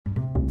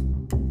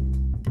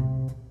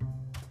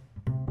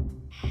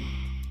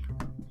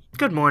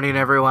Good morning,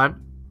 everyone.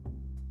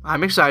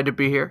 I'm excited to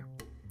be here.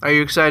 Are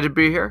you excited to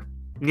be here?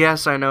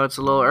 Yes, I know it's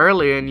a little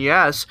early, and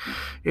yes,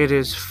 it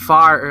is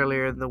far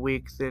earlier in the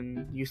week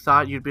than you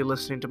thought you'd be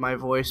listening to my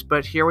voice,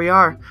 but here we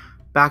are,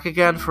 back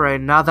again for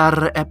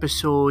another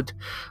episode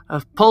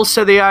of Pulse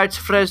of the Arts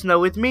Fresno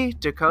with me,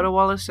 Dakota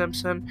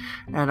Wallace-Simpson,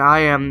 and I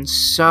am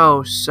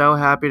so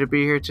happy to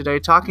be here today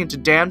talking to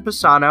Dan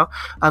Pessano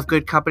of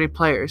Good Company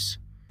Players.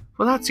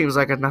 Well, that seems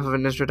like enough of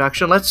an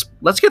introduction. Let's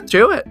get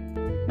through it.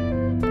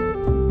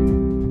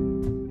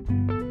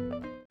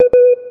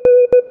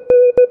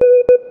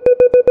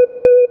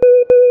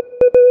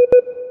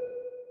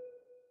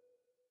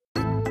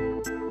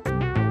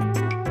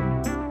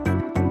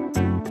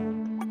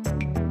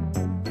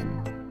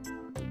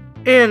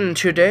 In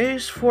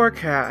today's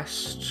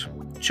forecast,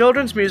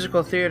 Children's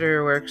Musical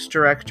Theater Works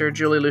director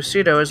Julie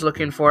Lucido is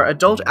looking for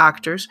adult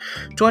actors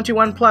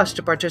 21 plus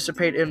to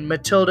participate in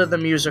Matilda the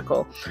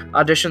Musical.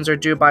 Auditions are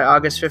due by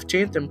August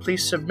 15th, and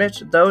please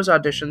submit those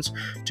auditions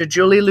to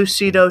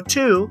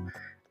julielucido2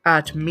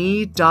 at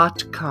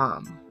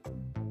me.com.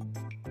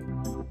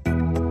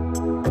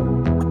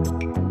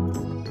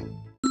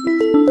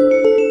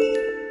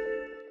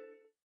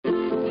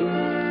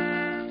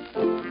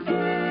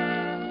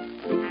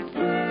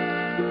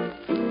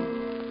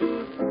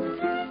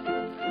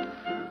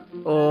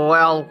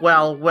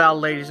 Well,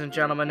 ladies and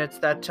gentlemen, it's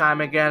that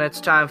time again.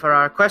 It's time for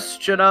our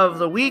question of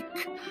the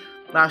week.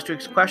 Last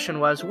week's question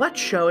was, what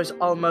show is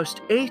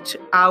almost 8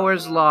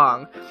 hours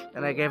long?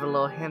 And I gave a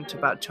little hint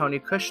about Tony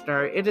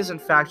Kushner. It is, in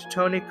fact,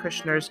 Tony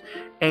Kushner's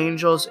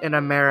Angels in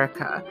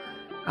America,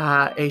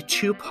 a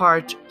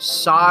two-part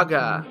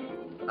saga,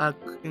 an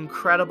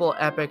incredible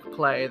epic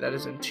play that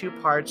is in 2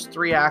 parts,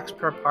 3 acts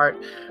per part.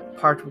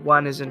 Part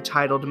 1 is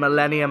entitled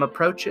Millennium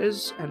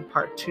Approaches, and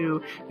Part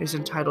 2 is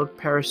entitled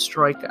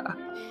Perestroika.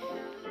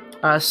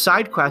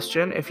 Side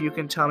question, if you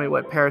can tell me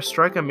what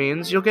perestroika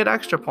means, you'll get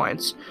extra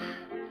points.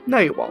 No,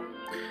 you won't.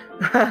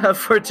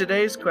 For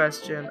today's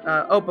question,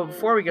 but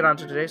before we get on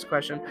to today's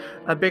question,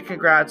 a big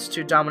congrats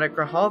to Dominic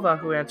Grijalva,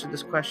 who answered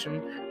this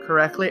question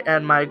correctly,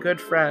 and my good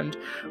friend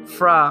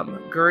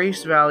from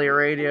Grease Valley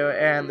Radio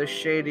and the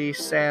Shady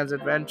Sands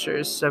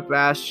Adventures,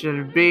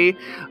 Sebastian B.,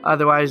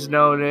 otherwise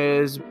known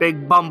as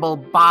Big Bumble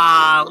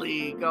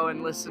Bali. Go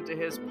and listen to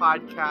his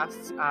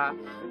podcasts.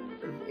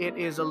 It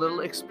is a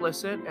little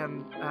explicit,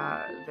 and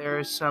there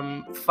is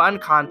some fun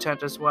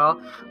content as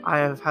well. I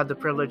have had the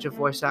privilege of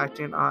voice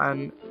acting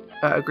on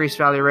Grease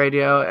Valley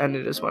Radio, and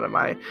it is one of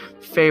my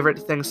favorite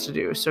things to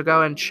do. So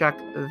go and check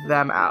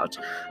them out.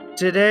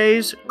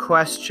 Today's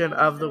question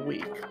of the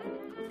week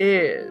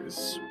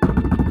is...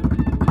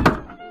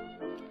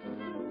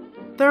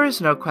 There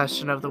is no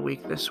question of the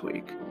week this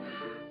week.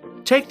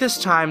 Take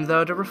this time,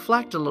 though, to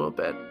reflect a little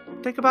bit.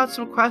 Think about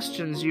some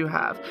questions you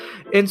have.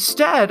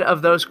 Instead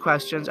of those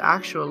questions,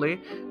 actually,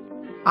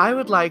 I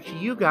would like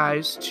you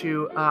guys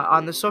to,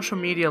 on the social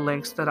media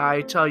links that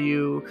I tell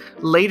you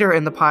later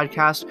in the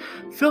podcast,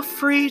 feel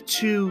free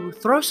to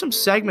throw some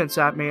segments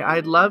at me.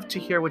 I'd love to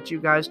hear what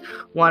you guys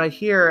want to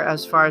hear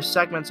as far as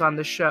segments on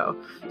the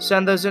show.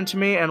 Send those in to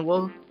me, and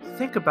we'll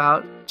think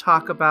about,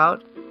 talk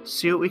about,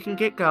 see what we can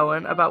get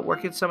going about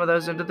working some of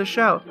those into the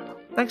show.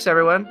 Thanks,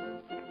 everyone.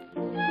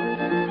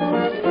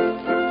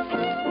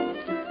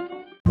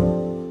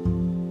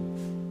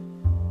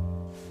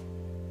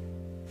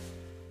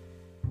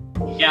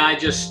 Yeah, I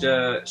just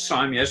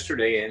saw him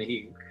yesterday, and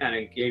he kind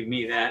of gave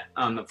me that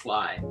on the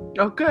fly.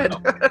 Oh, good.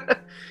 So,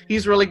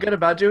 he's really good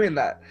about doing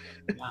that.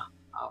 Yeah,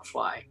 I'll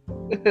fly.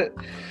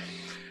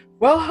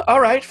 Well, all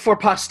right, for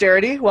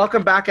posterity,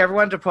 welcome back,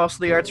 everyone, to Pulse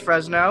of the Arts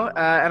Fresno,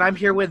 and I'm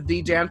here with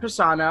the Dan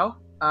Pessano.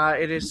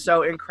 It is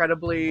so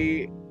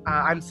incredibly,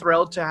 I'm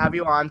thrilled to have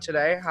you on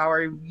today. How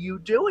are you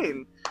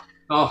doing?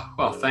 Oh,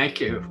 well, thank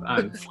you.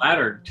 I'm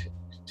flattered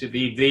to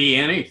be the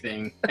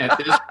anything at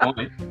this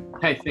point.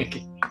 I think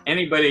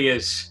anybody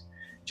is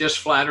just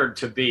flattered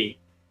to be.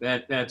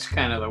 That's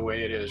kind of the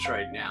way it is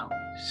right now.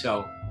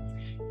 So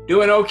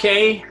doing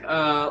okay,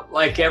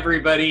 like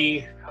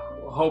everybody,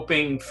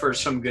 hoping for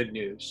some good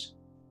news.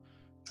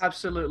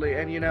 Absolutely.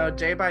 And, you know,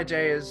 day by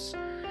day is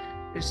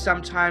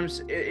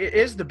sometimes, it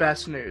is the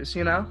best news,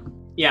 you know?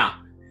 Yeah.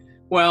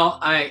 Well,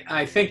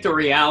 I think the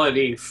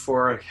reality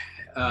for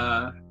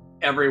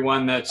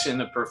everyone that's in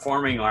the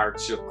performing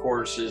arts, of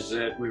course, is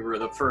that we were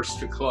the first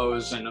to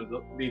close and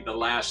be the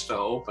last to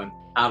open,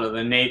 out of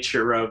the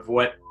nature of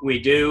what we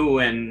do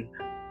and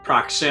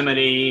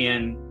proximity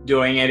and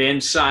doing it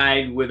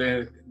inside with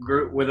a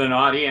group, with an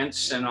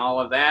audience and all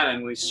of that.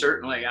 And we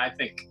certainly, I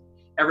think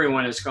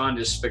everyone has gone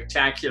to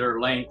spectacular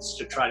lengths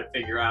to try to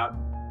figure out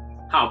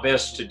how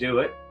best to do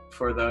it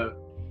for the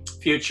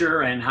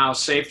future and how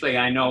safely.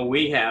 I know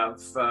we have,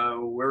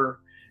 we're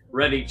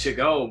ready to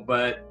go,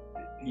 but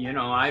you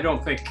know, I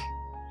don't think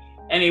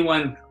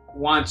anyone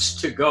wants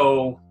to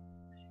go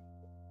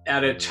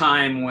at a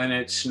time when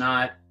it's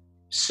not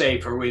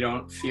safe or we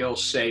don't feel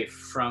safe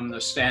from the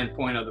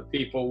standpoint of the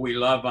people we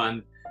love,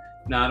 on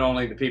not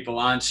only the people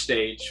on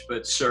stage,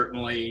 but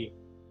certainly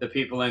the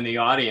people in the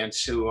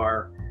audience who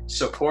are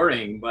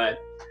supporting. But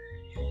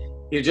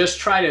You just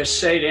try to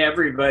say to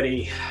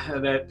everybody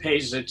that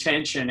pays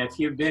attention, if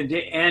you've been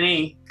to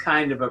any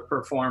kind of a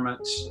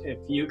performance, if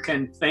you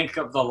can think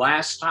of the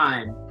last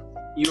time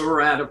you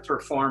were at a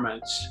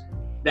performance,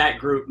 that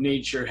group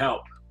needs your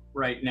help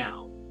right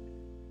now.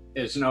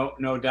 There's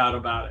no doubt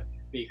about it,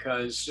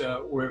 because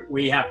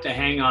we have to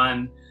hang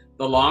on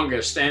the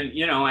longest. And,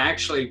 you know,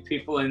 actually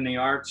people in the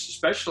arts,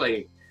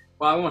 especially,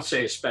 well, I won't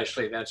say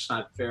especially, that's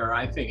not fair.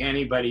 I think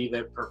anybody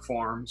that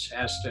performs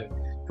has to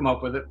come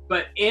up with it.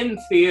 But in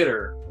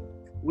theater,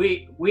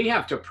 we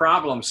have to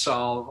problem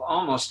solve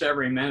almost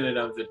every minute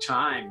of the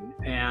time.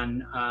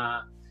 And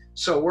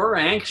so we're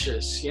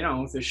anxious, you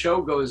know, the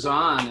show goes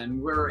on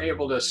and we're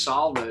able to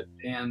solve it.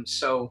 And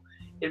so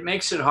it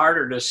makes it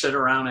harder to sit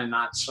around and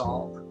not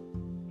solve.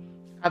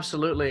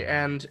 Absolutely.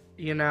 And,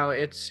 you know,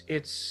 it's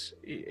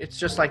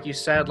just like you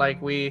said,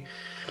 like we,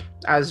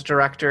 as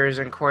directors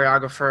and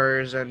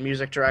choreographers and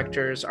music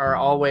directors, are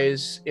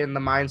always in the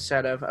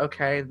mindset of,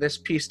 okay, this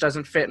piece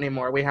doesn't fit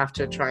anymore. We have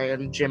to try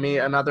and jimmy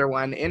another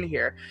one in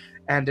here.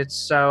 And it's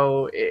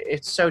so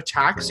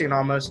taxing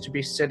almost to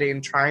be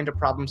sitting, trying to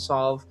problem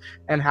solve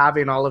and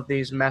having all of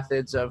these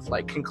methods of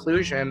like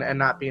conclusion and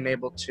not being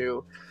able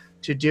to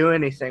do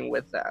anything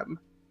with them.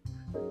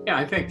 Yeah,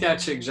 I think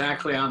that's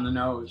exactly on the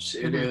nose.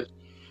 It is.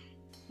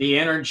 The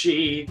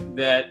energy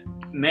that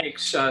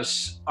makes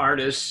us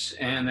artists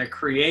and the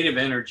creative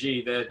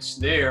energy that's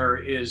there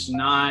is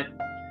not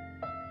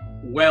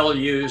well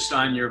used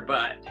on your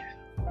butt.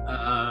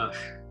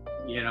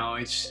 You know,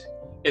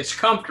 it's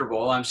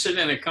comfortable. I'm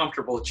sitting in a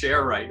comfortable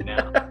chair right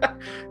now,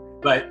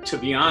 but to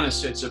be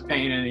honest, it's a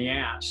pain in the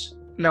ass.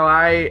 No,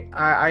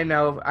 I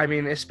know. I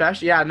mean,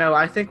 especially, yeah, no,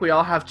 I think we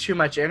all have too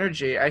much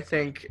energy. I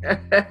think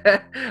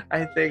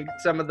I think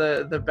some of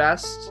the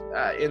best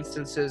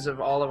instances of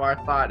all of our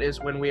thought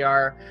is when we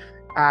are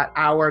at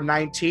hour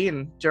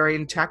 19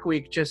 during Tech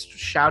Week, just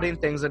shouting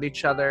things at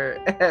each other.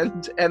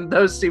 And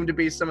those seem to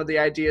be some of the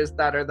ideas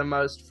that are the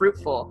most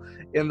fruitful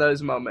in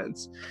those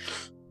moments.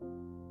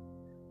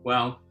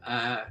 Well,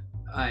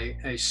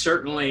 I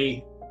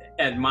certainly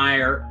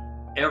admire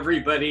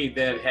everybody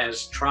that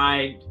has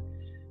tried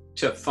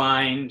to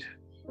find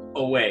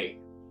a way,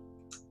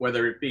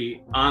 whether it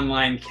be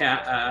online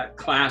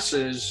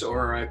classes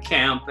or a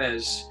camp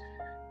as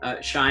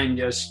Shine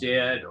just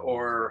did,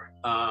 or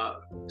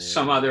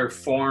some other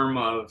form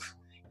of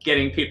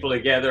getting people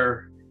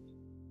together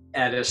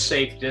at a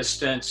safe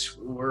distance.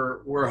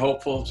 We're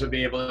hopeful to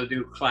be able to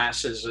do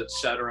classes,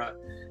 etc.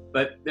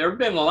 But there have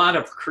been a lot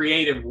of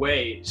creative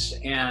ways,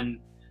 and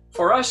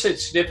for us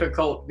it's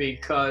difficult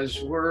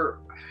because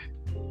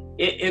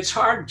it's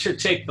hard to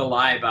take the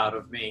live out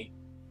of me.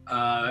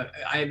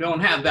 I don't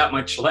have that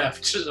much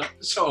left,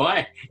 so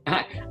I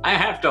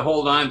have to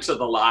hold on to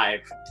the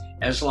live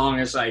as long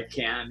as I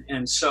can.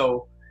 And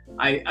so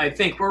I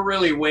think we're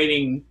really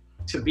waiting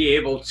to be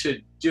able to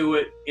do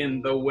it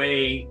in the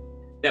way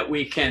that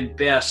we can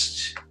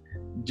best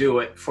do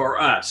it for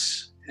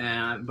us.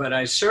 But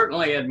I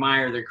certainly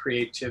admire the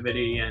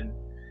creativity, and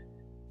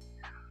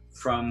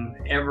from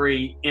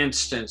every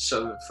instance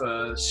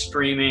of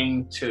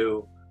streaming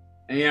to,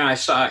 you know, I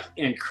saw an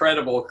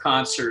incredible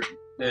concert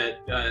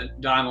that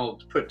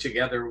Donald put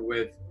together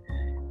with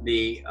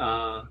the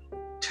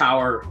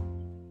Tower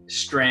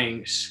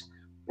Strings,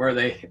 where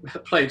they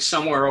played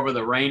Somewhere Over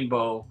the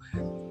Rainbow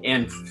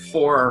in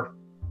 4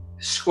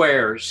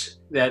 squares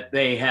that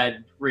they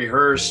had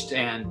rehearsed,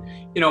 and,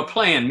 you know,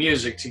 playing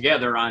music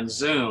together on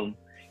Zoom.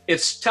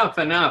 It's tough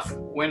enough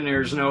when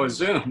there's no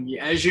Zoom,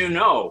 as you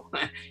know.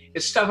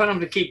 It's tough enough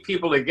to keep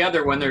people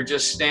together when they're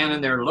just standing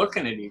there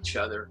looking at each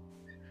other,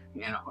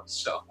 you know,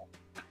 so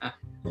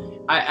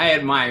I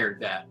admired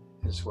that,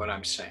 is what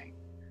I'm saying.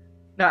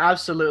 No,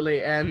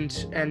 absolutely,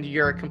 and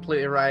you're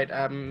completely right.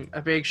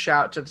 A big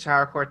shout to the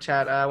Tower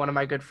Quartet. One of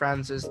my good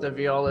friends is the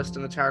violist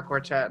in the Tower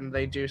Quartet, and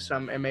they do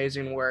some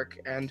amazing work.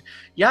 And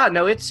yeah,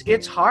 no,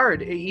 it's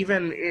hard,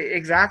 even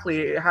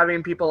exactly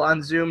having people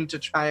on Zoom to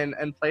try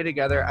and play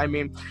together. I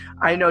mean,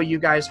 I know you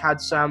guys had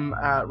some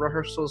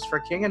rehearsals for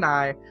King and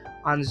I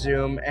on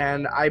Zoom,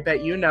 and I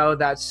bet you know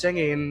that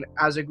singing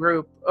as a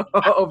group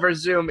over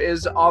Zoom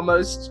is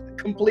almost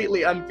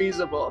completely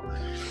unfeasible.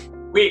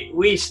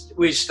 We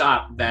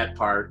stopped that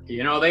part.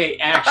 You know, they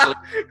actually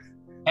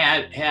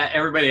had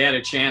everybody had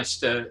a chance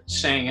to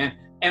sing,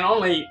 and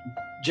only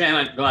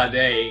Janet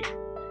Glade,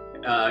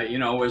 you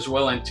know, was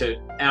willing to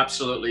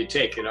absolutely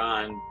take it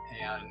on.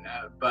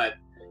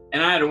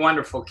 And I had a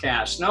wonderful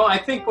cast. No, I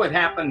think what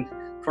happened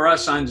for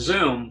us on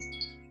Zoom,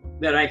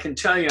 that I can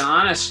tell you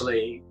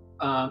honestly,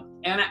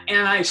 and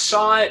I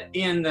saw it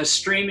in the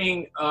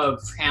streaming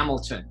of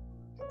Hamilton.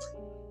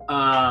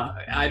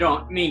 I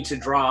don't mean to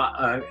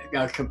draw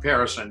a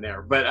comparison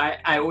there, but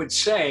I would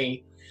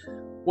say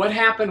what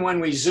happened when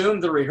we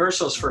Zoomed the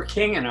rehearsals for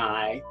King and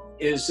I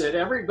is that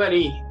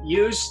everybody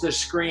used the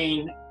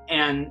screen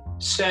and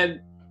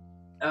said,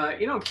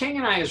 you know, King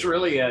and I is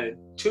really a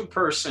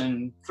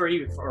 2-person,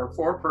 3 or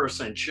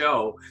 4-person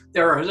show.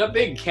 There is a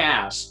big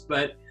cast,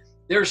 but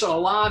there's a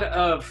lot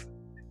of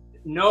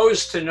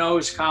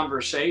nose-to-nose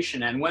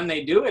conversation. And when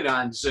they do it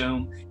on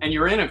Zoom and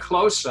you're in a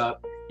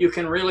close-up, you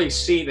can really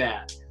see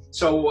that.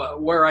 So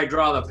where I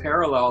draw the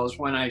parallels,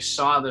 when I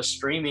saw the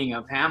streaming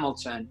of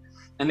Hamilton,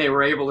 and they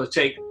were able to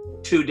take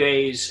 2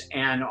 days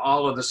and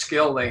all of the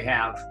skill they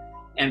have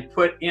and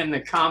put in the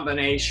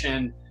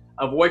combination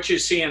of what you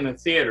see in the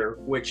theater,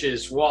 which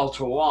is wall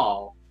to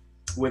wall,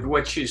 with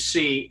what you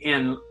see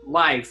in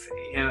life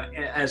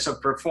as a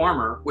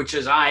performer, which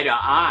is eye to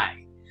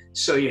eye.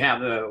 So you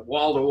have the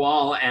wall to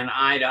wall and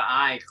eye to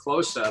eye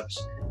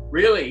close-ups,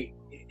 really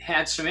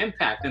had some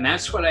impact. And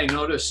that's what I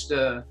noticed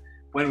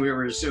when we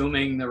were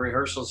Zooming the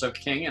rehearsals of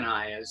King and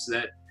I, is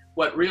that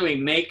what really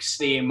makes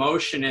the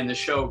emotion in the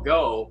show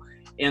go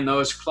in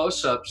those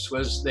close-ups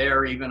was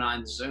there even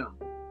on Zoom.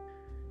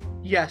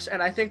 Yes,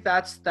 and I think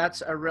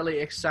that's a really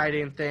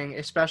exciting thing,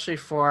 especially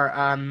for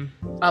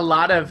a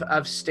lot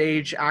of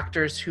stage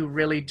actors who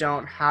really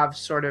don't have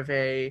sort of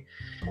a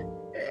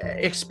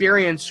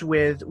experience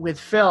with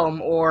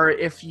film, or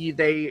if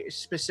they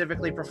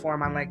specifically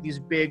perform on like these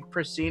big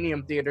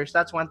proscenium theaters.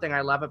 That's one thing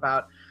I love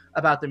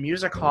about the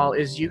music hall,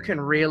 is you can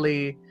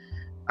really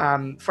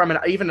from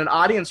even an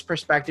audience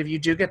perspective, you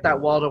do get that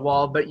wall to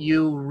wall, but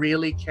you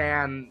really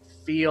can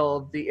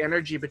feel the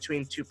energy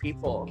between two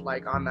people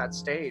like on that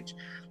stage,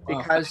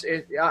 because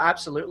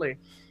absolutely.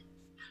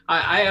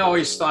 I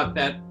always thought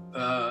that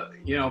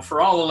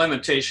for all the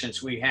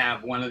limitations we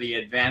have, one of the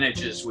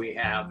advantages we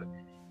have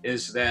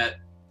is that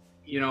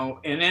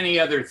in any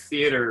other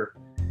theater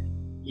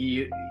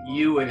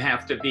you would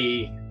have to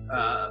be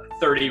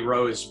 30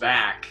 rows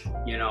back,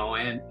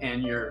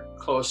 and you're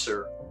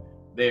closer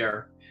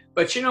there.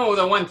 But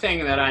the one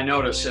thing that I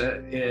notice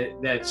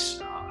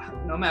that's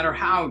no matter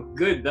how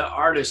good the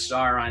artists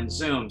are on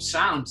Zoom,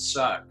 sound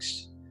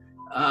sucks.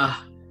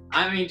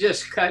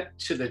 Just cut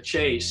to the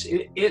chase.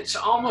 It's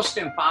almost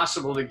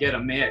impossible to get a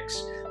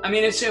mix.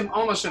 It's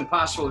almost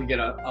impossible to get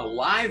a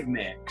live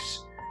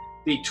mix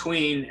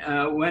between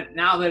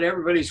now that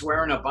everybody's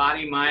wearing a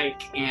body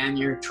mic and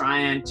you're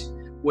trying to,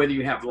 whether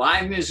you have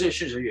live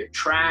musicians or your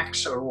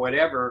tracks or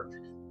whatever,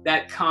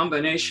 that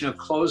combination of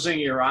closing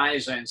your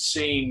eyes and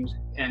seeing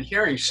and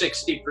hearing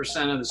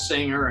 60% of the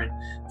singer and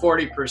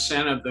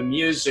 40% of the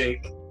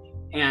music.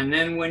 And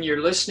then when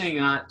you're listening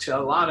to a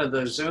lot of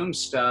the Zoom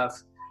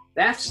stuff,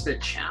 that's the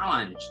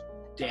challenge,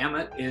 damn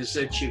it, is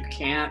that you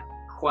can't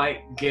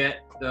quite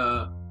get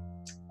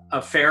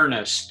a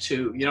fairness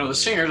to, the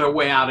singers are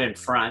way out in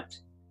front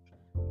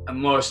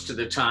most of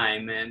the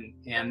time,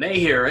 and they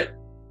hear it,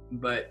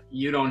 but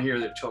you don't hear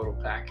the total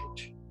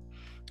package.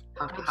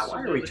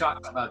 Why are we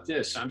talking about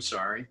this? I'm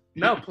sorry.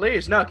 No,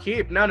 please, no,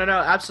 keep. No,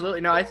 absolutely.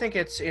 No, I think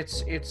it's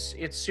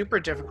super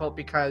difficult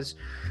because,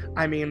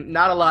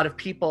 not a lot of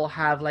people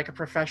have like a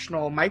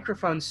professional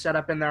microphone set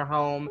up in their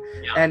home.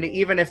 Yeah. And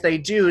even if they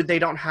do, they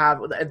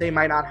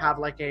might not have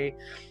like a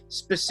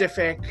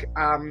specific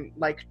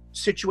like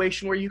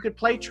situation where you could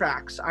play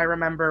tracks. I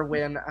remember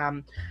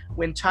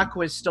when Tuck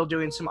was still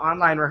doing some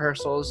online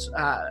rehearsals,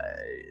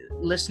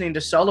 listening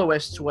to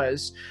soloists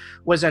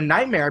was a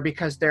nightmare,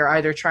 because they're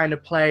either trying to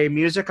play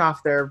music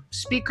off their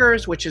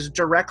speakers, which is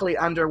directly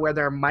under where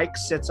their mic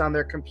sits on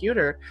their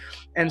computer,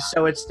 and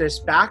so it's this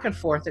back and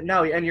forth.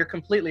 And you're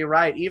completely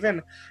right.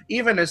 Even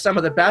as some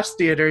of the best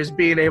theaters,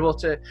 being able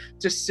to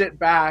sit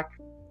back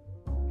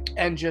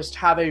and just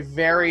have a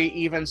very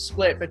even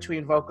split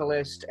between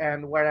vocalist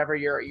and whatever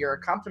your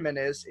accompaniment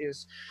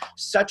is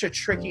such a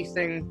tricky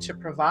thing to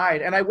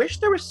provide. And I wish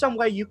there was some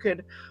way you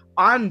could,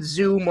 on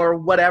Zoom or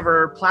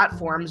whatever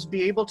platforms,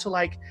 be able to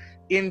like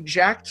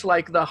inject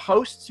like the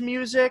host's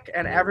music,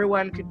 and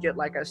everyone could get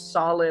like a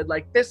solid,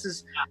 like this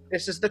is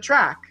the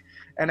track,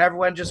 and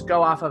everyone just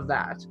go off of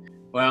that.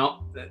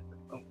 Well,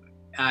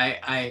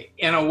 I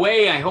in a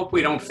way I hope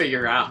we don't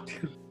figure out.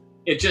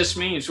 It just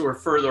means we're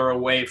further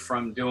away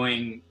from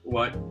doing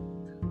what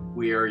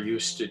we are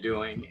used to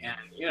doing. And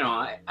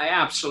I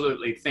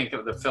absolutely think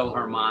of the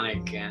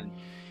Philharmonic and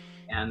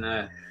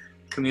the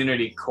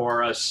community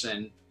chorus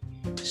and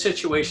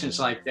situations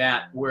like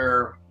that,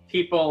 where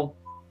people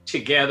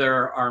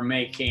together are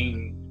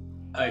making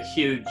a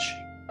huge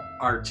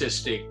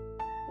artistic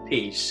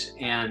piece.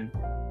 And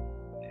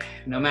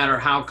no matter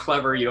how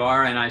clever you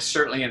are, and I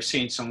certainly have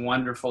seen some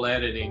wonderful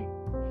editing,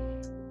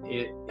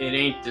 it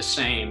ain't the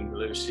same,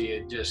 Lucy.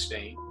 It just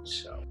ain't.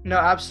 So no,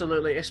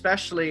 absolutely.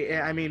 Especially,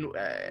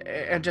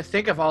 and to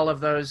think of all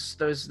of those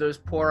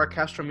poor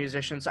orchestral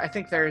musicians. I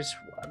think the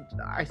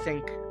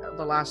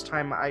last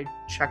time I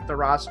checked the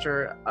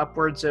roster,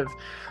 upwards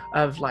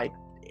of like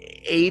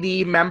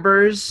 80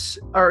 members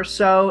or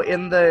so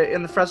in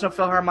the Fresno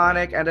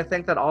Philharmonic, and I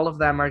think that all of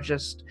them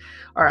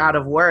are out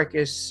of work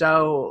is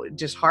so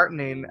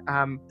disheartening.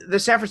 The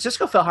San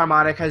Francisco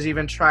Philharmonic has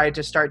even tried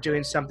to start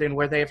doing something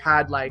where they've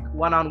had like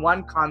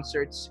one-on-one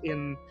concerts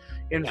in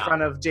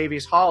front of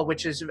Davies Hall,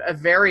 which is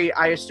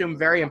I assume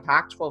very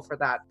impactful for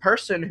that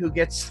person who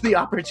gets the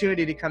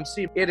opportunity to come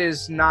see. It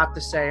is not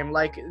the same.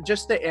 Like,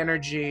 just the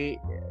energy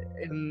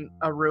in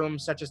a room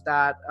such as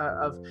that,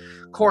 of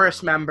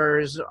chorus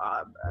members,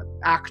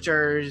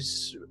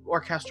 actors,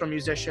 orchestral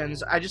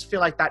musicians, I just feel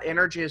like that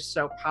energy is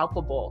so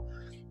palpable.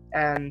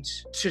 And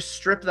to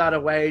strip that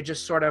away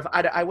just sort of,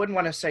 I wouldn't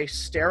want to say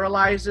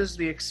sterilizes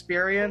the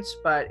experience,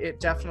 but it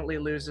definitely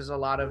loses a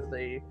lot of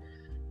the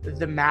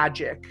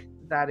magic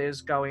that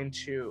is going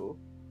to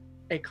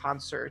a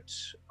concert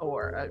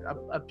or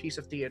a piece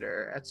of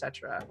theater,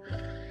 etc.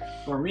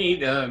 For me,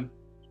 the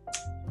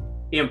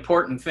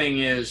important thing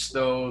is,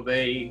 though,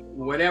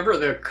 whatever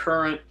the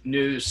current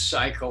news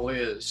cycle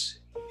is,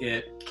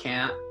 it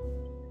can't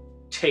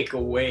take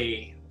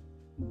away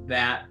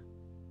that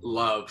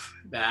love,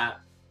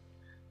 that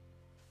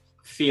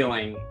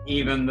feeling.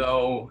 Even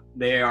though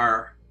they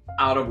are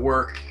out of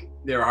work,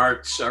 their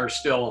hearts are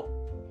still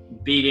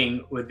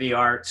beating with the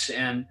arts.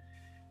 And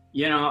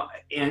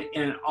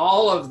in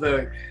all of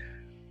the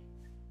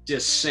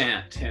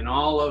dissent and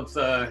all of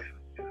the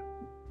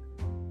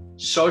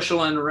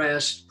social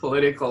unrest,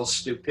 political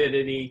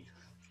stupidity,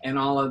 and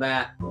all of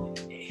that,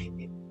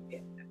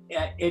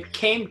 it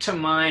came to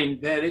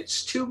mind that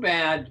it's too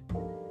bad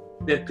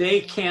that they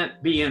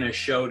can't be in a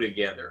show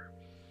together.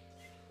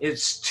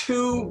 It's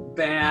too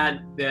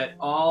bad that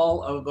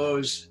all of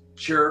those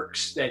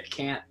jerks that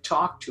can't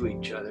talk to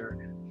each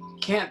other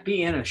can't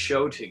be in a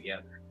show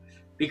together.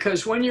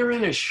 Because when you're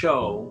in a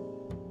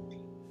show,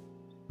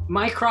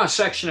 my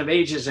cross-section of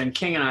ages, and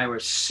King and I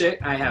were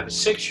I have a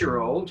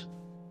 6-year-old,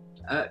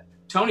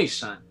 Tony's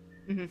son,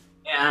 mm-hmm.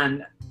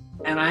 and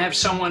I have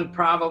someone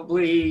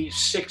probably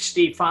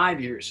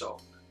 65 years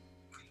old.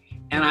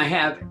 And I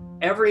have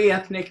every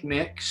ethnic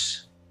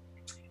mix,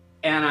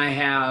 and I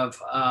have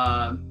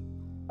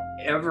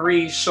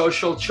every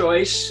social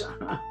choice,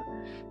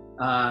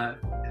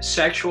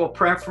 sexual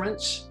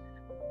preference,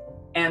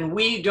 and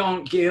we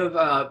don't give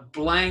a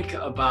blank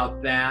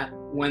about that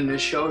when the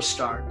show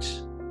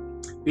starts,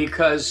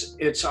 because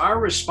it's our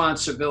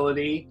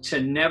responsibility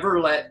to never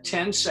let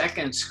 10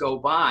 seconds go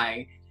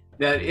by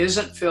that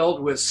isn't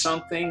filled with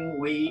something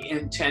we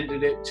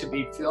intended it to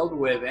be filled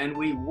with. And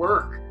we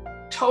work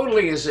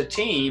totally as a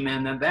team,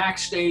 and the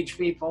backstage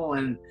people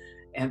and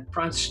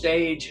front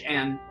stage.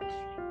 And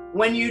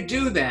when you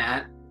do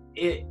that,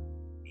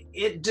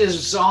 it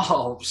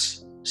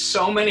dissolves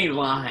so many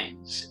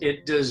lines.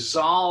 It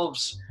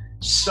dissolves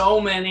so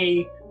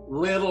many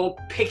little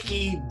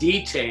picky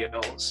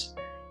details.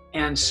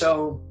 And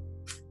so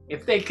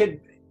if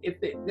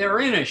they're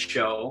in a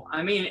show,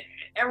 I mean,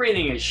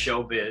 everything is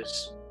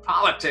showbiz.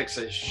 Politics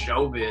is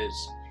showbiz,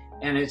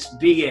 and it's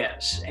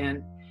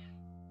BS.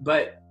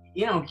 But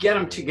get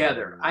them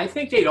together. I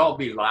think they'd all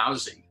be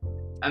lousy.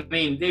 I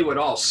mean, they would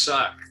all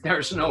suck.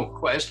 There's no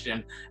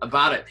question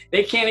about it.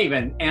 They can't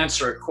even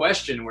answer a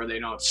question where they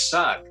don't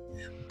suck.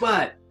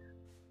 But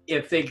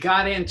if they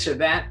got into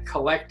that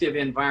collective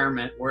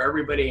environment where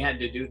everybody had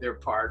to do their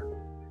part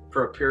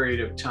for a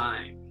period of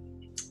time,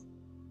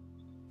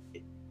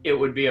 it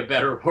would be a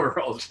better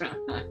world.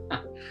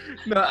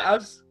 No,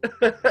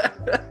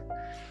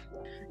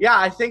 yeah,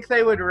 I think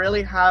they would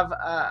really have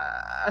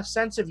a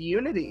sense of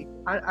unity.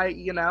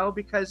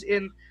 Because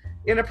in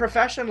a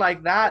profession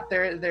like that,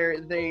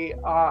 they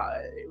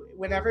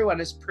when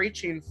everyone is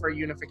preaching for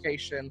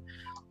unification,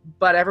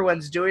 but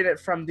everyone's doing it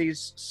from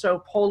these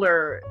so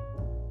polar,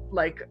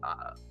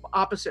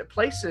 opposite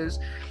places,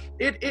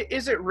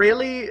 is it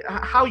really,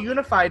 how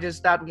unified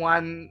is that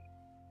one?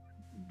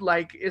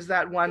 Is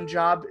that one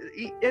job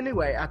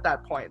anyway at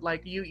that point?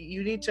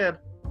 You need to,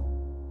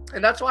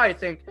 and that's why I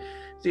think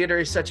theater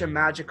is such a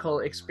magical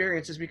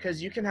experience, is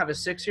because you can have a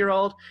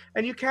 6-year-old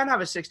and you can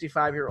have a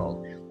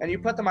 65-year-old, and you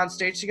put them on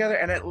stage together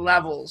and it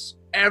levels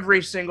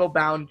every single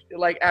bound,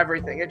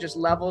 everything. It just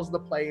levels the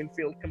playing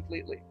field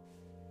completely.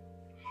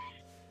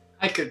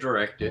 I could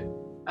direct it.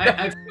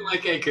 I feel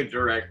like I could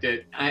direct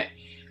it.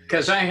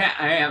 Because I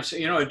have,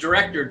 a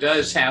director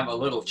does have a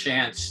little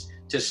chance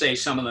to say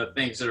some of the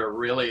things that are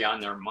really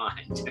on their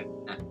mind.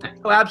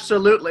 Oh,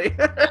 absolutely.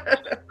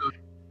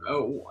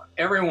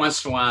 Every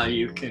once in a while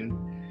you can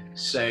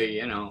say,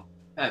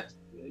 that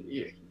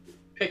you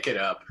pick it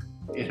up,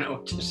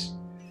 just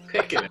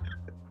pick it up.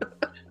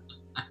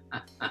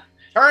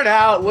 Turn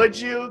out, would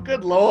you?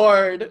 Good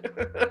Lord.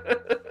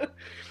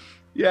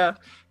 Yeah.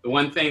 The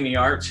one thing the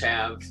arts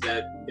have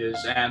that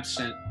is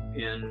absent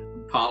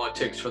in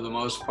politics for the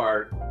most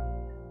part,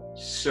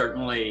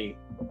 certainly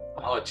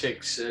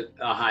politics at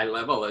a high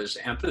level, is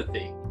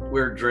empathy.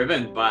 We're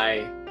driven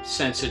by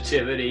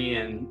sensitivity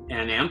and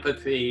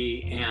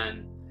empathy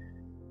and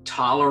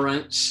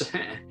tolerance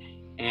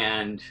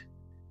and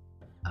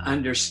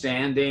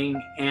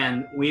understanding,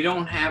 and we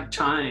don't have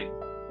time.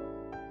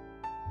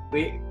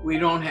 We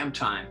don't have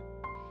time.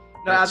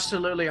 No,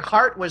 absolutely.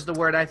 Heart was the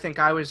word I think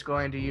I was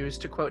going to use,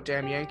 to quote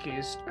Damn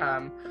Yankees.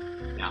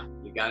 Yeah,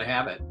 you got to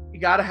have it. You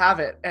got to have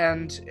it,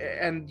 and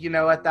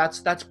what?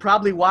 That's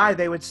probably why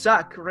they would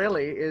suck.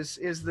 Really, is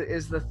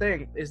the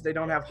thing, is they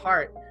don't have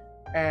heart,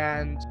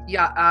 and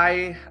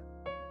yeah,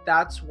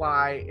 that's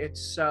why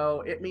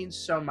it means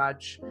so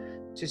much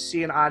to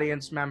see an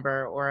audience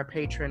member or a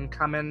patron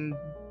come and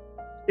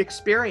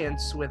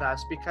experience with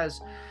us, because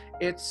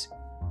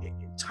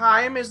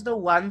time is the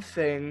one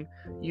thing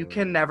you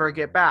can never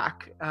get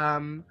back.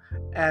 And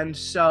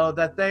so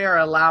that they are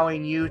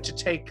allowing you to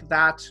take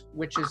that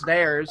which is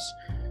theirs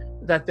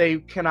that they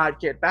cannot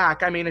get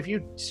back. I mean, if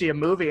you see a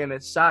movie and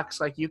it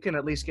sucks, like, you can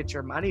at least get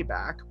your money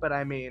back. But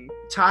I mean,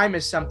 time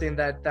is something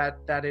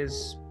that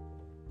is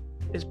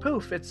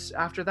poof. It's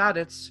after that,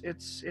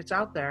 it's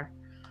out there.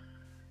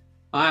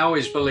 I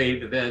always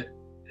believe that,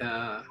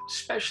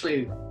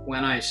 especially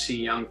when I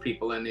see young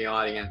people in the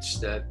audience,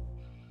 that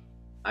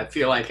I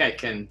feel like I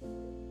can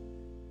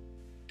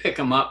pick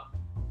them up,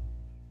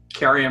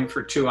 carry them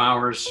for 2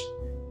 hours,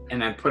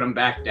 and then put them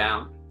back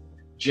down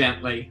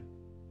gently.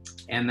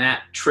 And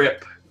that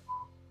trip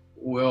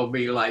will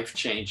be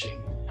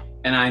life-changing.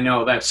 And I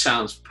know that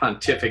sounds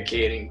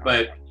pontificating,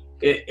 but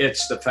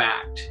it's the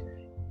fact.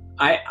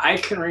 I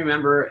can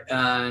remember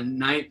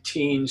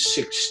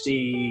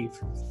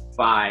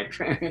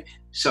 1965.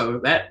 So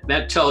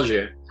that tells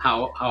you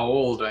how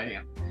old I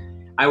am.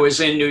 I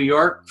was in New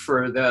York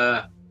for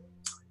the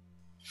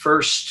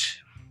first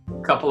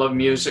couple of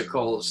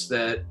musicals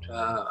that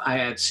I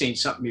had seen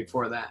something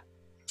before that.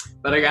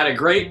 But I got a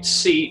great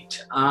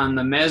seat on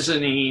the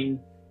mezzanine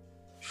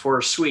for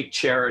Sweet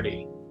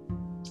Charity.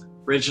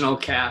 Original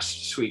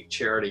cast, Sweet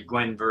Charity,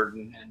 Gwen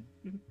Verdon and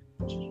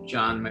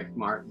John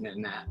McMartin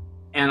and that.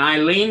 And I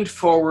leaned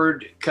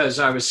forward because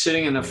I was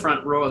sitting in the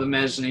front row of the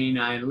mezzanine.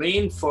 I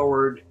leaned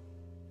forward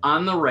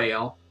on the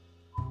rail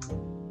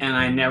and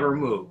I never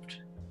moved.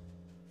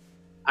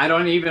 I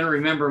don't even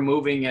remember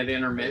moving at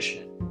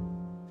intermission.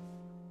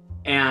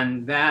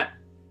 And that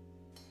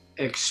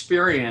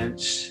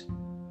experience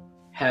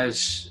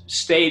has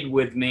stayed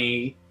with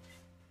me,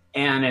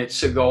 and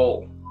it's a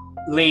goal.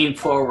 Lean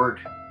forward,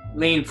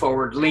 lean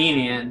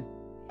in,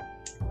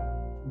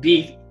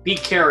 be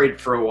carried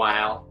for a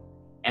while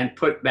and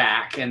put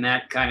back. And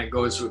that kind of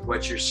goes with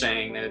what you're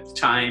saying, that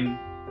time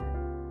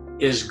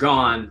is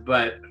gone,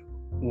 but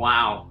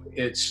wow,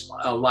 it's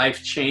a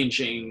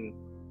life-changing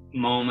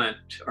moment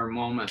or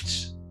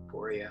moments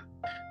for you.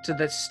 To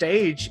the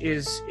stage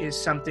is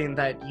something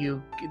that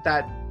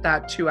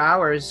that 2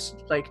 hours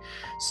like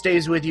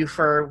stays with you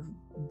for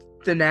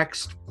the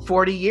next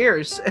 40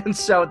 years, and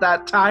so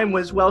that time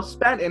was well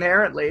spent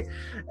inherently.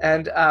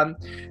 And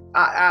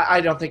I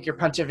don't think you're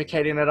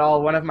pontificating at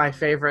all. One of my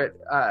favorite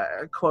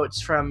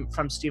quotes from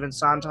Stephen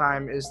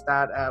Sondheim is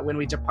that when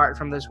we depart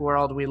from this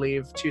world, we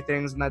leave two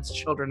things, and that's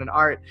children and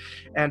art.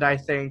 And I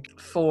think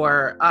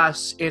for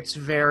us, it's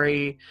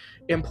very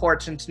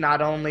important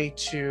not only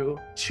to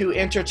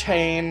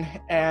entertain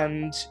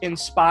and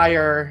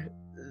inspire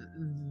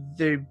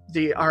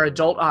our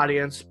adult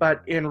audience,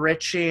 but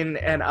enriching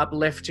and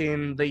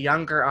uplifting the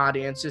younger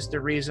audience is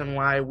the reason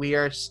why we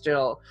are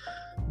still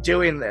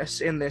doing this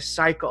in this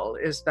cycle,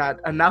 is that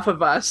enough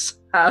of us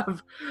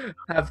have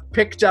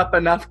picked up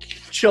enough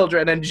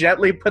children and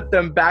gently put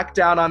them back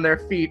down on their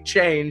feet,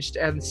 changed,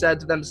 and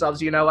said to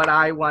themselves, you know what,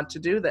 I want to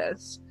do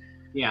this.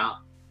 Yeah,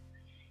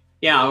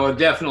 well,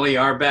 definitely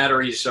our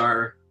batteries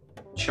are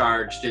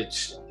charged.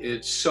 It's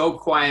so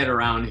quiet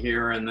around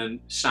here, and the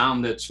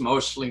sound that's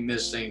mostly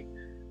missing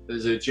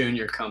is a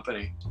junior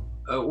company.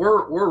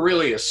 We're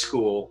really a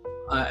school.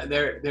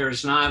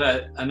 There's not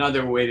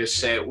another way to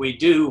say it. We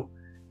do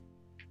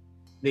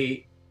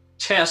the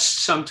tests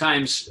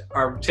sometimes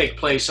take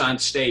place on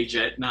stage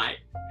at night,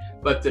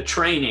 but the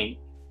training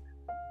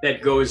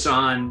that goes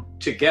on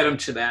to get them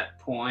to that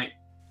point,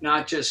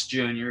 not just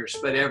juniors,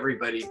 but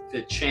everybody,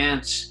 the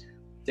chance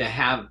to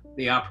have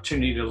the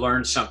opportunity to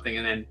learn something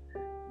and then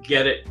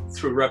get it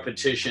through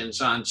repetitions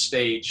on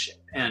stage,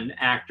 and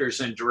actors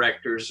and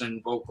directors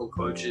and vocal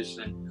coaches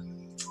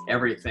and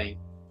everything.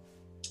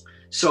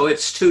 So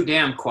it's too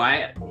damn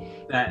quiet.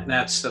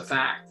 That's the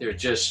fact. They're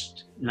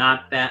just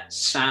not that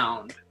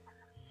sound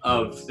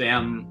of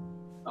them.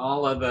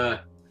 All of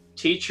the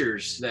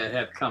teachers that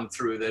have come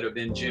through that have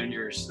been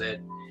juniors that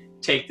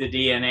take the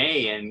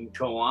DNA and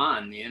go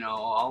on,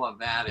 all of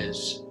that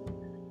has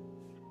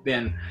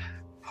been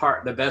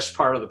the best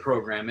part of the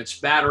program. It's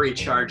battery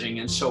charging,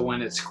 and so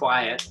when it's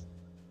quiet,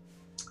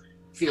 it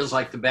feels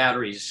like the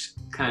batteries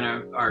kind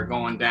of are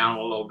going down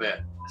a little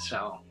bit.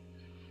 So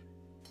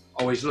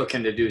always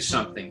looking to do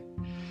something.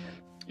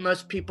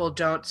 Most people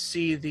don't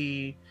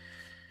see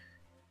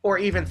or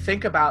even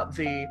think about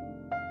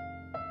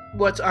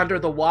what's under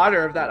the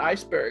water of that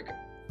iceberg,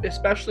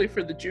 especially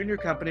for the junior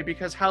company,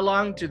 because how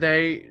long do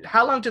they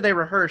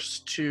rehearse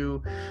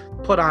to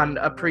put on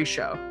a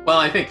pre-show? Well,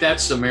 I think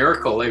that's the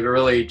miracle. They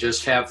really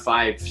just have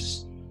 5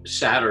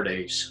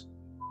 Saturdays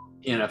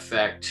in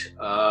effect.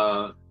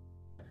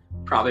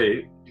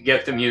 Probably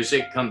get the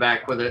music, come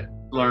back with it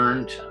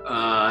learned,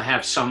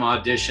 have some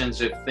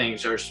auditions if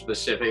things are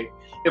specific.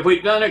 If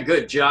we've done a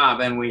good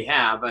job, and we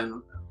have,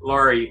 and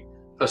Laurie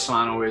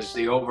Pessano is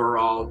the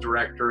overall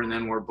director, and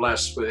then we're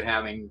blessed with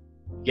having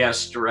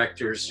guest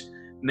directors,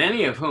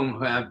 many of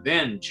whom have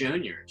been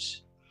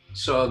juniors,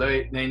 so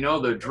they know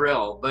the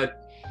drill. But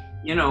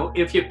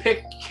if you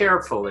pick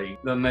carefully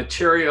the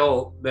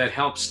material that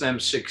helps them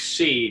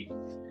succeed,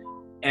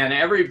 and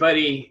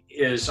everybody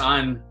is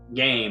on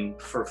game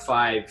for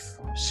 5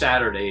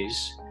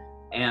 Saturdays,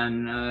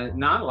 and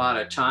not a lot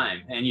of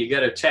time, and you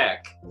get a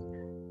tech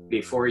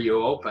before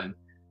you open.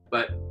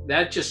 But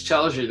that just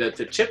tells you that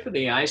the tip of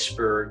the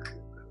iceberg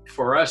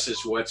for us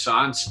is what's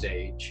on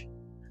stage.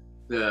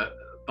 The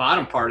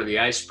bottom part of the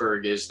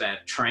iceberg is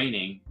that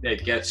training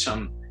that gets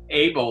them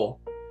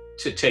able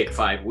to take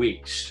 5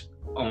 weeks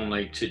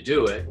only to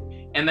do it,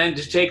 and then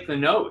to take the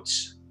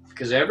notes,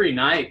 because every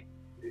night,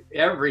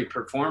 every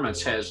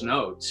performance has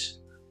notes,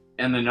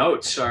 and the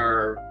notes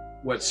are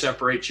what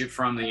separates you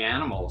from the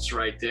animals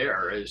right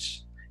there.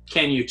 Is,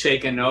 can you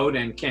take a note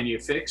and can you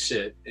fix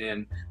it?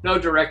 And no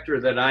director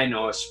that I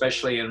know,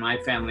 especially in my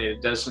family,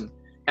 that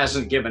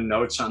hasn't given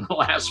notes on the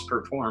last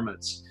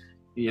performance.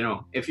 You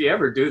know, if you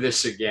ever do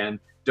this again,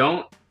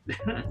 don't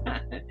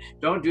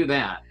do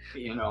that,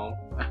 you know,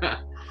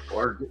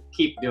 or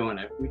keep doing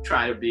it. We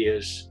try to be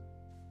as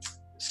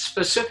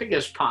specific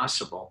as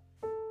possible.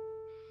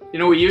 You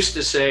know, we used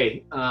to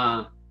say,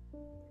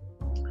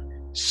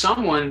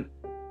 someone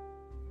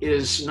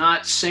is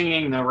not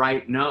singing the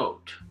right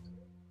note,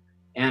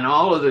 and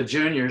all of the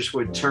juniors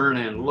would turn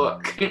and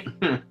look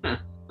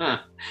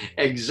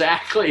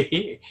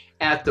exactly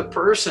at the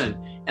person.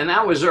 And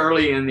that was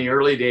early in the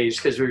early days,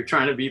 because we were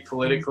trying to be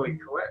politically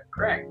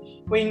correct.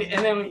 I mean,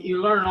 and then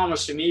you learn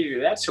almost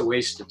immediately that's a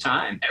waste of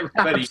time.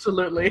 Everybody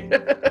absolutely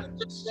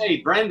just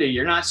say, Brenda,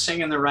 you're not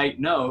singing the right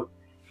note,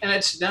 and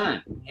it's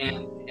done.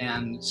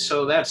 And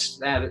so that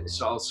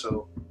is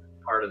also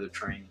part of the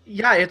training.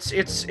 Yeah, it's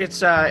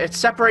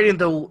separating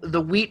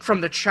the wheat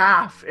from the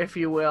chaff, if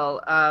you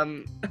will.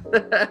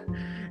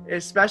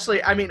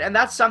 Especially, I mean, and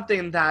that's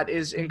something that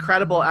is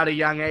incredible at a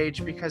young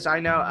age, because I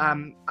know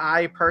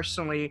I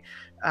personally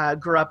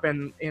grew up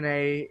in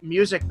a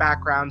music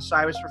background, so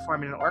I was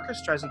performing in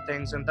orchestras and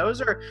things, and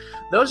those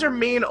are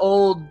mean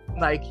old,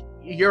 like,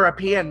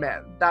 European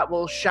men that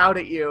will shout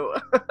at you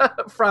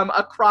from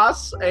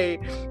across a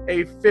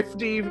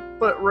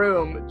 50-foot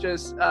room,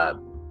 just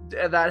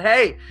that,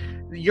 hey,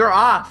 you're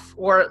off,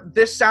 or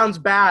this sounds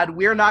bad,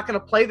 we're not going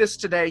to play this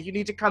today, you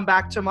need to come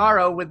back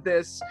tomorrow with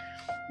this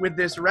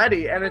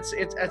ready. And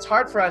it's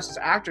hard for us as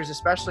actors,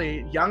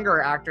 especially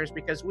younger actors,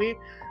 because we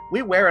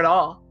wear it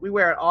all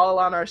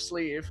on our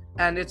sleeve,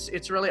 and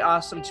it's really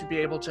awesome to be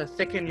able to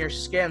thicken your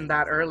skin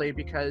that early,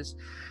 because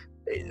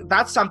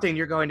that's something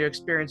you're going to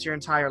experience your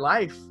entire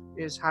life,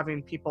 is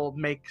having people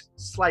make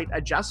slight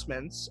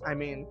adjustments. I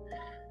mean,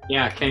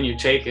 yeah, can you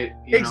take it?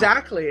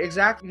 Exactly.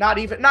 Not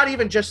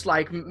even just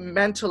like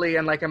mentally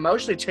and like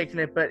emotionally taking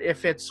it, but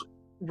if it's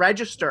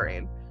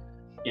registering.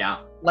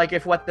 Yeah. Like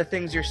if what the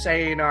things you're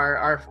saying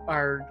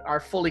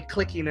are fully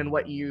clicking in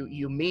what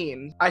you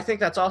mean. I think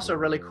that's also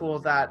really cool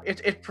that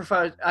it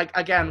prefers,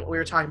 again, we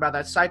were talking about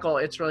that cycle.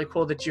 It's really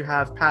cool that you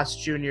have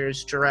past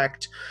juniors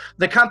direct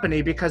the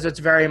company, because it's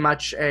very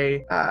much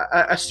a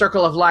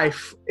circle of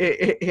life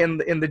in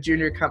the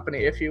junior company,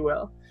 if you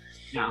will.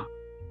 Yeah.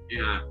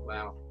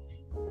 Wow.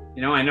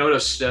 You know, I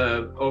noticed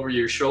over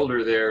your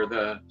shoulder there,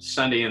 the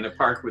Sunday in the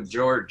Park with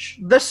George.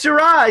 The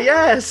Syrah,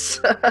 yes.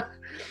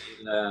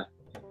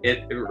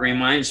 It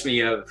reminds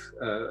me of,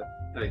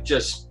 I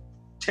just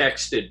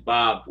texted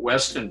Bob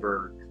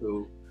Westenberg,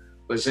 who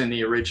was in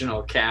the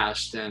original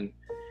cast. And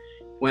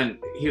when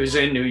he was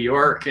in New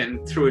York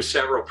and through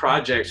several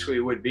projects, we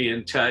would be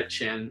in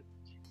touch. And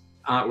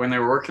when they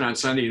were working on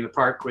Sunday in the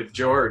Park with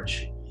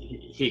George,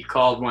 he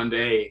called one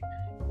day,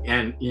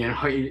 and, you know,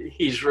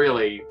 he's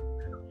really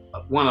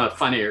one of the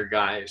funnier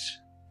guys.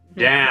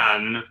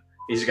 Dan,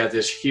 he's got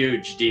this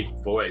huge, deep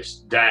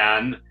voice.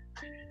 Dan,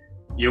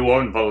 you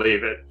won't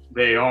believe it.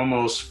 They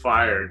almost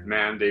fired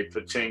Mandy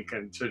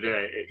Patinkin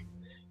today.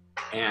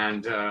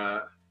 And,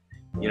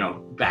 you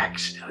know,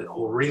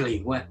 oh,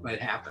 really, what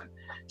happened?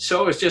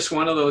 So it was just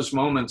one of those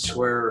moments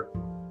where,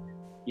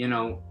 you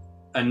know,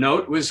 a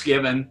note was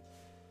given,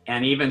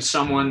 and even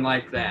someone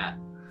like that,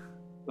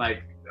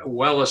 like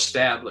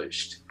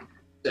well-established,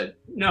 said,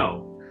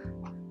 no,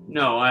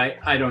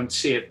 I don't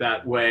see it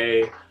that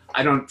way.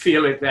 I don't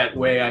feel it that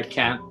way. I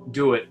can't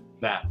do it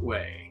that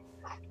way.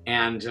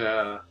 And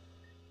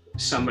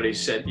somebody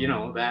said, you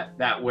know,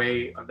 that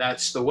way,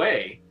 that's the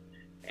way.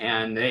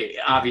 And they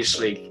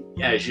obviously,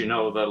 as you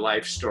know, the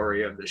life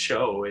story of the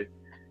show, it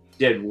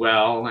did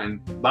well.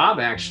 And Bob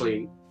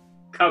actually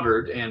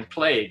covered and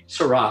played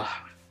Syrah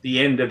the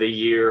end of the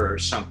year or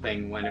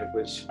something when it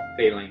was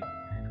failing.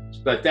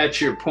 But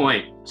that's your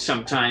point.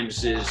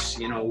 Sometimes is,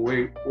 you know,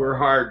 we're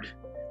hard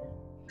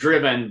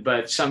driven,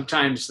 but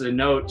sometimes the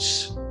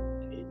notes,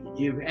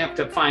 you have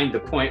to find the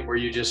point where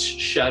you just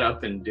shut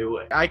up and do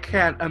it. I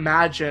can't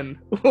imagine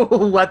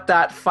what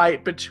that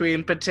fight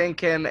between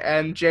Patinkin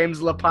and James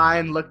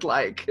Lapine looked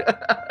like.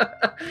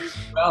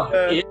 Well,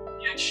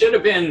 it should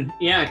have been,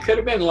 it could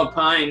have been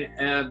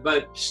Lapine,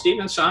 but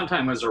Stephen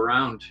Sondheim was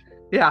around.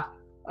 Yeah,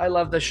 I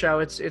love the show.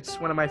 It's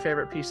one of my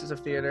favorite pieces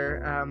of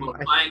theater. Well,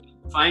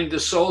 find the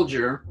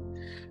Soldier.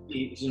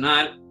 He's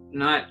not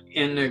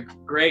in the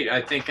great,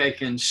 I think I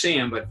can see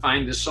him, but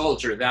Find the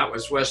Soldier, that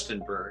was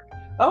Westenberg.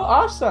 Oh,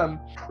 awesome.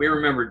 We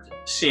remember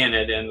seeing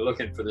it and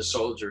looking for the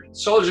soldier.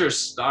 Soldier's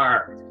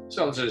star.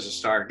 Soldier's a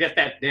star. Get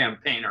that damn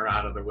painter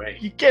out of the way.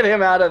 You get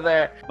him out of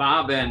there.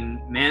 Bob and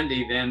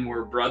Mandy then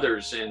were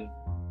brothers in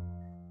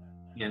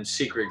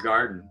Secret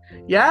Garden.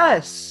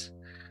 Yes.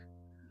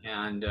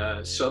 And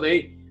so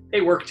they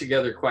worked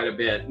together quite a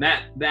bit. And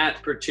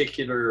that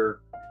particular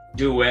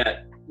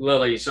duet,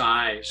 Lily's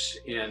Eyes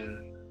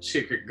in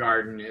Secret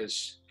Garden,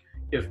 is,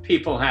 if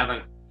people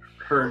haven't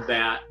heard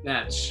that,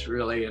 that's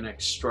really an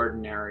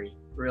extraordinary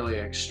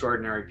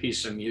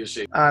piece of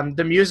music.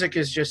 The music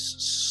is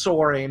just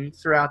soaring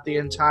throughout the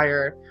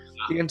entire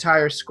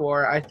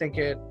score. I think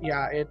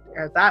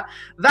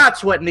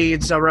that's what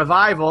needs a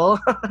revival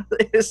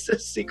is the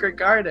Secret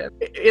Garden.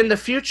 In the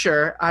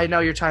future, I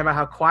know you're talking about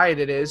how quiet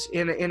it is.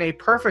 In a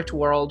perfect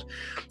world,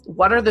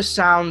 what are the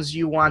sounds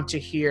you want to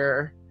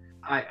hear?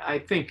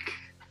 I think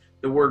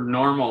the word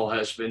normal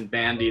has been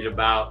bandied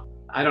about.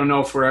 I don't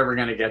know if we're ever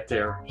going to get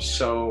there.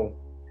 So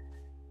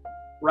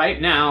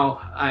right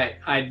now,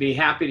 I'd be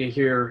happy to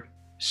hear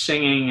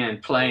singing and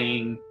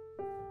playing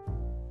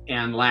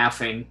and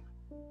laughing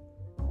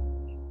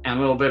and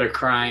a little bit of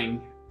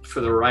crying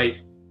for the right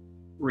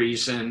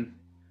reason.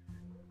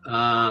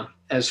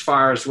 As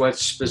far as what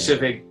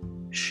specific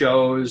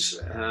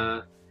shows,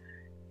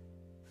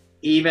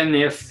 even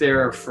if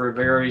they're for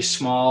very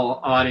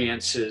small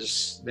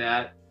audiences,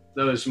 that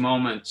those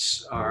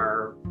moments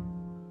are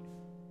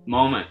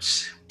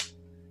moments.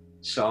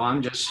 So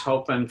I'm just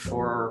hoping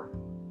for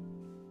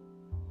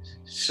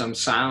some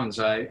sounds.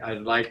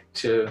 I'd like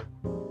to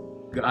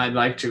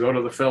go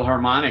to the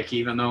Philharmonic,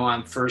 even though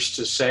I'm first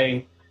to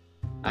say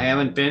I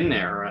haven't been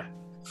there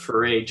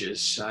for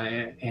ages.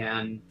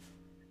 I'd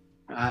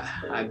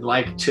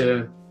like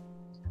to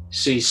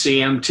see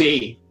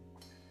CMT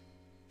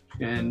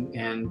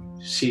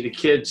and see the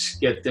kids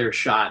get their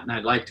shot. And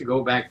I'd like to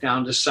go back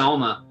down to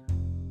Selma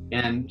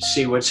and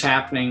see what's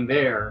happening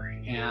there.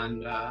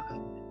 And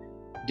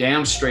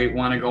damn straight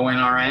want to go in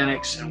our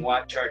annex and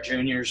watch our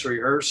juniors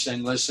rehearse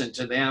and listen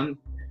to them,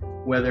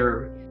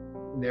 whether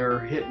they're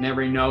hitting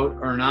every note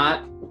or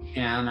not.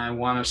 And I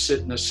want to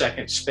sit in the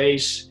second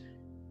space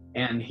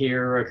and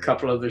hear a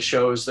couple of the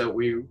shows that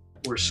we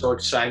were so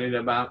excited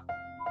about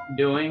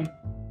doing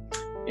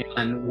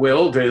and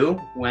will do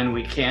when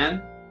we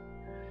can.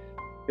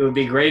 It would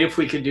be great if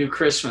we could do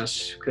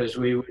Christmas, because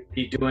we would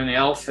be doing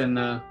Elf in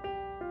the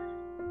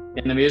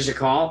music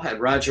hall at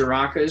Roger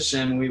Rocca's,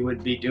 and we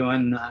would be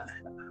doing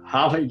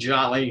Holly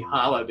Jolly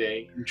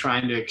Holiday and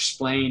trying to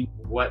explain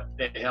what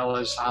the hell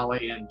is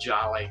holly and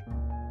jolly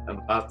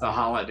about the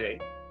holiday.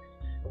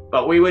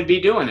 But we would be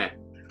doing it.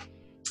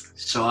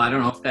 So I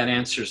don't know if that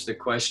answers the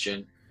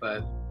question,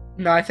 but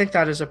no, I think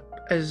that is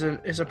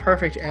a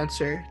perfect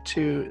answer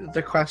to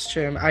the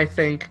question. I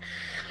think,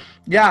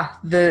 yeah,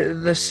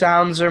 the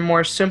sounds are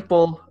more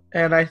simple,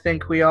 and I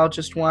think we all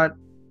just want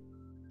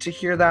to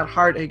hear that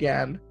heart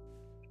again.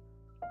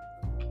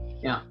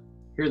 Yeah,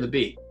 hear the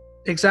beat.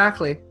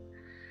 Exactly.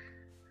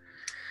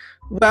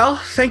 Well,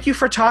 thank you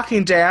for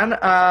talking, Dan.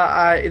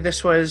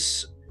 This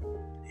was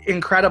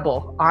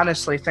incredible.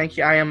 Honestly, thank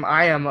you. I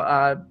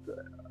am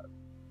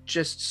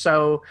just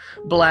so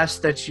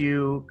blessed that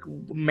you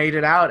made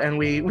it out, and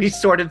we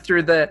sorted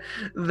through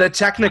the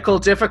technical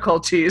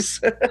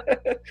difficulties.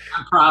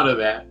 I'm proud of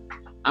that.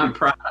 I'm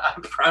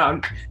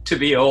proud to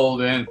be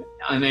old and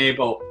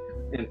unable,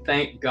 and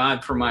thank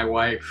God for my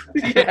wife.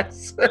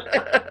 Yes.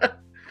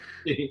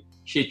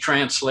 She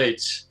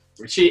translates.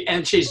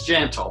 She's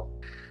gentle.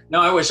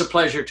 No, it was a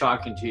pleasure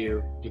talking to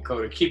you,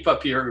 Dakota. Keep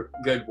up your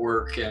good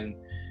work. And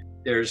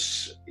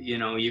there's,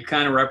 you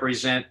kind of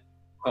represent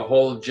a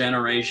whole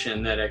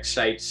generation that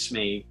excites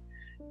me.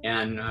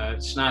 And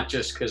it's not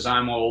just because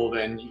I'm old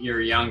and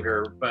you're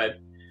younger, but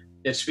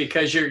it's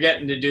because you're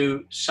getting to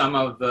do some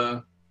of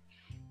the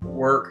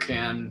work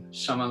and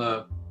some of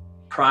the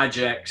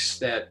projects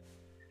that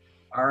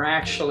are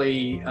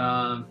actually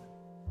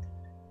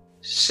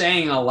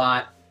saying a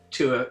lot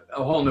to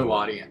a whole new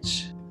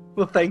audience.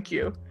 Well, thank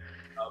you.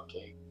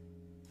 Okay.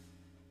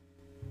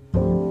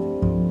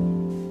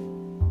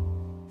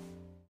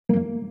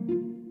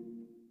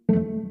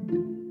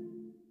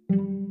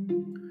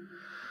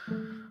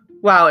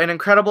 Wow, an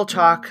incredible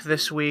talk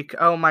this week.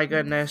 Oh my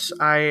goodness,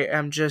 I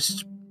am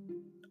just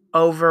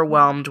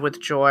overwhelmed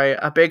with joy.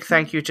 A big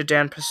thank you to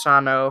Dan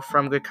Pessano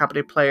from Good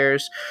Company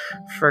Players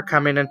for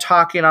coming and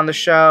talking on the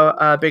show.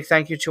 A big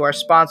thank you to our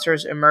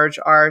sponsors, Emerge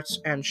Arts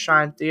and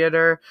Shine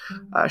Theater.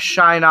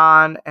 Shine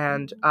on,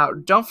 and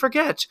don't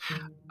forget,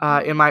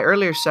 in my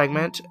earlier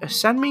segment,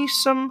 send me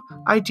some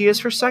ideas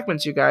for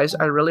segments, you guys.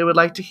 I really would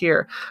like to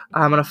hear.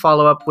 I'm going to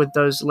follow up with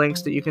those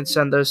links that you can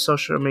send those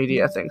social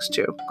media things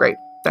to. Great.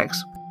 Thanks.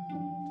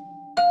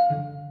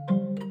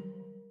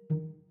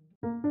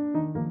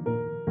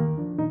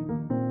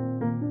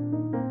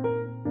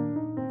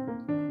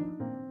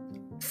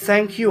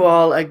 Thank you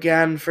all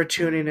again for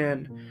tuning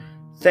in.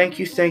 Thank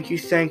you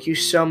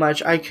so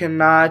much. I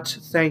cannot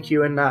thank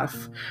you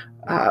enough.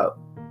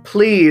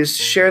 Please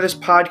share this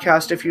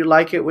podcast if you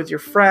like it with your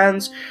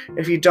friends.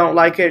 If you don't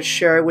like it,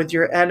 share it with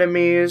your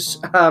enemies.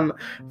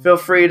 Feel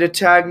free to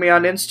tag me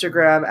on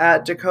Instagram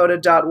at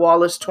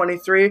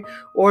dakota.wallace23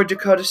 or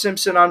Dakota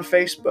Simpson on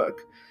Facebook.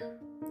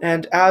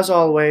 And as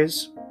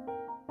always,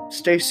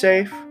 stay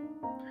safe,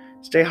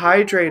 stay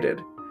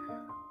hydrated,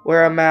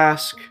 wear a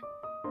mask,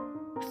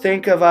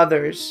 think of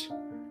others,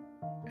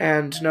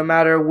 and no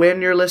matter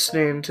when you're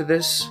listening to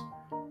this,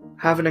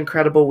 have an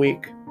incredible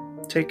week.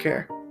 Take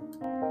care.